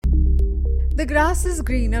The grass is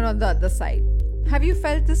greener on the other side. Have you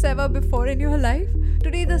felt this ever before in your life?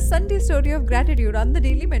 Today, the Sunday story of gratitude on the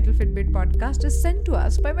Daily Mental Fitbit podcast is sent to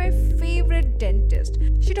us by my favorite dentist.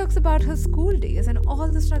 She talks about her school days and all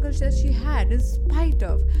the struggles that she had in spite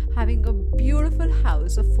of having a beautiful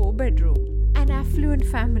house, a 4-bedroom, an affluent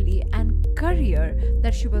family, and career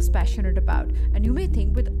that she was passionate about. And you may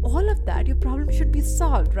think with all of that, your problem should be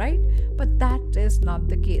solved, right? But that is not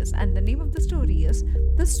the case. And the name of the story is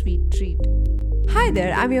The Sweet Treat. Hi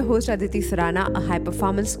there, I'm your host Aditi, a high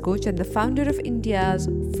performance coach and the founder of India's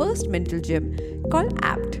first mental gym called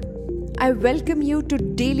APT. I welcome you to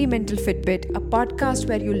Daily Mental Fitbit, a podcast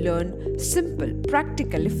where you learn simple,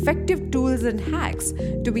 practical, effective tools and hacks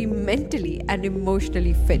to be mentally and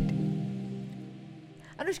emotionally fit.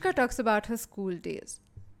 Anushka talks about her school days.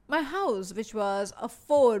 My house, which was a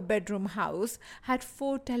 4-bedroom house, had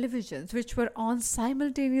 4 televisions which were on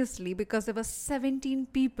simultaneously because there were 17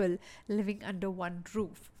 people living under one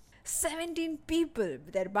roof. 17 people,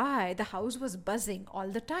 thereby the house was buzzing all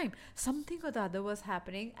the time. Something or the other was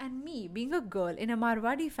happening, and me, being a girl in a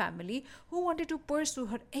Marwadi family who wanted to pursue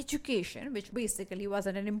her education, which basically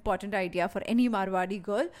wasn't an important idea for any Marwadi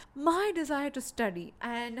girl, my desire to study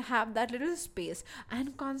and have that little space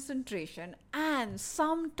and concentration and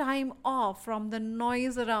some time off from the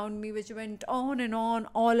noise around me which went on and on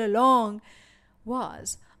all along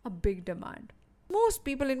was a big demand. Most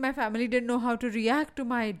people in my family didn't know how to react to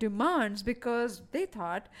my demands because they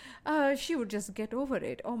thought she would just get over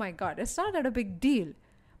it. Oh my God, it's not that a big deal.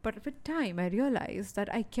 But with time, I realized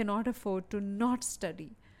that I cannot afford to not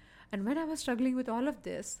study. And when I was struggling with all of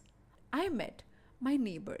this, I met my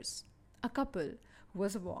neighbors, a couple who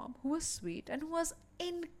was warm, who was sweet, and who was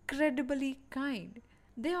incredibly kind.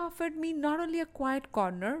 They offered me not only a quiet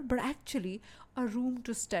corner, but actually a room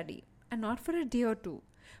to study, and not for a day or two.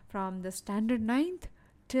 From the standard 9th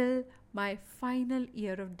till my final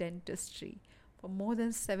year of dentistry. For more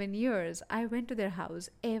than 7 years, I went to their house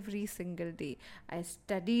every single day. I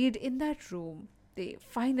studied in that room. They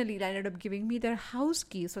finally ended up giving me their house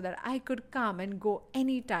key so that I could come and go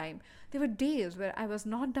anytime. There were days where I was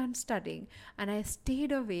not done studying and I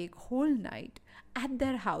stayed awake whole night at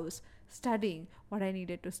their house studying what I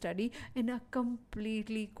needed to study in a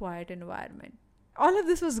completely quiet environment. All of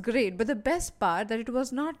this was great, but the best part that it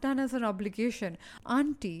was not done as an obligation.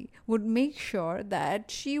 Auntie would make sure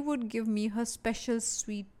that she would give me her special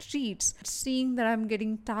sweet treats, seeing that I'm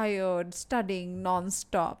getting tired, studying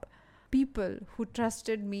non-stop. People who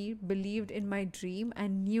trusted me, believed in my dream,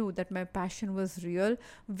 and knew that my passion was real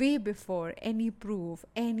way before any proof,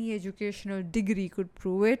 any educational degree could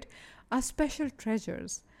prove it, are special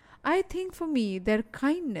treasures. I think for me, their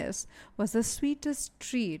kindness was the sweetest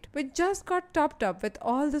treat, which just got topped up with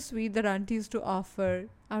all the sweet that auntie used to offer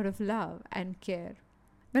out of love and care.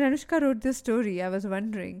 When Anushka wrote this story, I was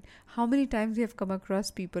wondering how many times we have come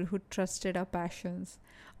across people who trusted our passions.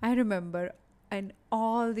 I remember in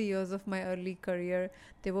all the years of my early career,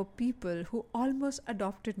 there were people who almost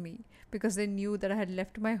adopted me because they knew that I had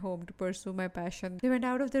left my home to pursue my passion. They went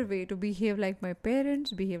out of their way to behave like my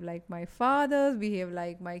parents, behave like my fathers, behave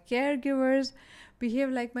like my caregivers, behave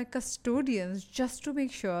like my custodians, just to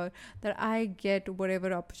make sure that I get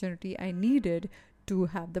whatever opportunity I needed to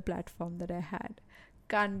have the platform that I had.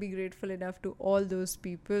 Can't be grateful enough to all those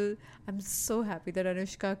people. I'm so happy that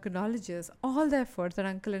Anushka acknowledges all the efforts that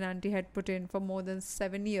uncle and auntie had put in for more than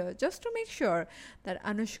 7 years just to make sure that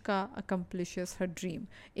Anushka accomplishes her dream.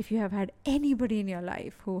 If you have had anybody in your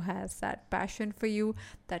life who has that passion for you,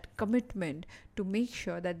 that commitment to make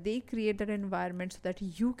sure that they create that environment so that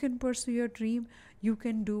you can pursue your dream, you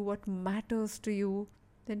can do what matters to you,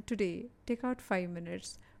 then today take out 5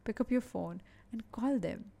 minutes, pick up your phone and call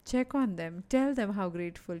them, check on them, tell them how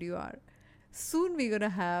grateful you are. Soon we're going to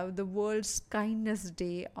have the World's Kindness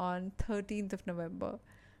Day on 13th of November.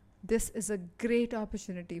 This is a great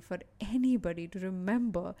opportunity for anybody to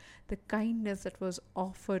remember the kindness that was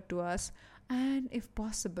offered to us, and if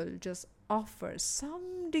possible, just offer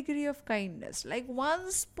some degree of kindness, like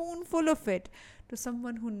 1 spoonful of it, to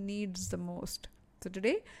someone who needs the most. So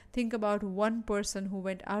today, think about one person who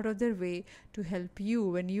went out of their way to help you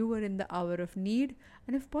when you were in the hour of need.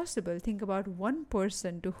 And if possible, think about one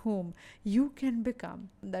person to whom you can become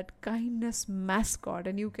that kindness mascot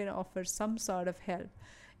and you can offer some sort of help.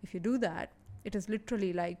 If you do that, it is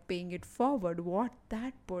literally like paying it forward what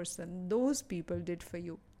that person, those people did for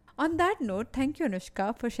you. On that note, thank you,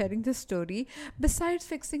 Anushka, for sharing this story. Besides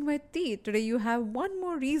fixing my teeth, today you have one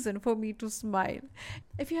more reason for me to smile.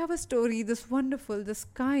 If you have a story this wonderful, this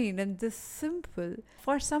kind, and this simple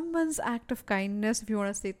for someone's act of kindness, if you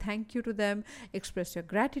want to say thank you to them, express your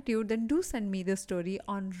gratitude, then do send me the story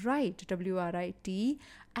on WRIT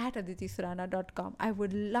at aditisurana.com. I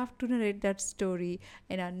would love to narrate that story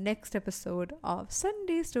in our next episode of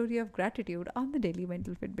Sunday Story of Gratitude on the Daily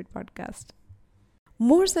Mental Fitbit podcast.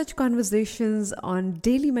 More such conversations on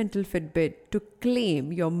Daily Mental Fitbit to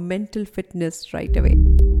claim your mental fitness right away.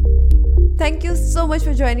 Thank you so much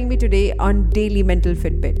for joining me today on Daily Mental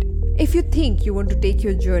Fitbit. If you think you want to take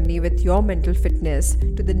your journey with your mental fitness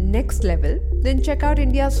to the next level, then check out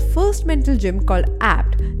India's first mental gym called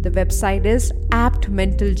APT. The website is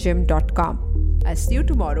aptmentalgym.com. I'll see you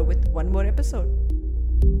tomorrow with one more episode.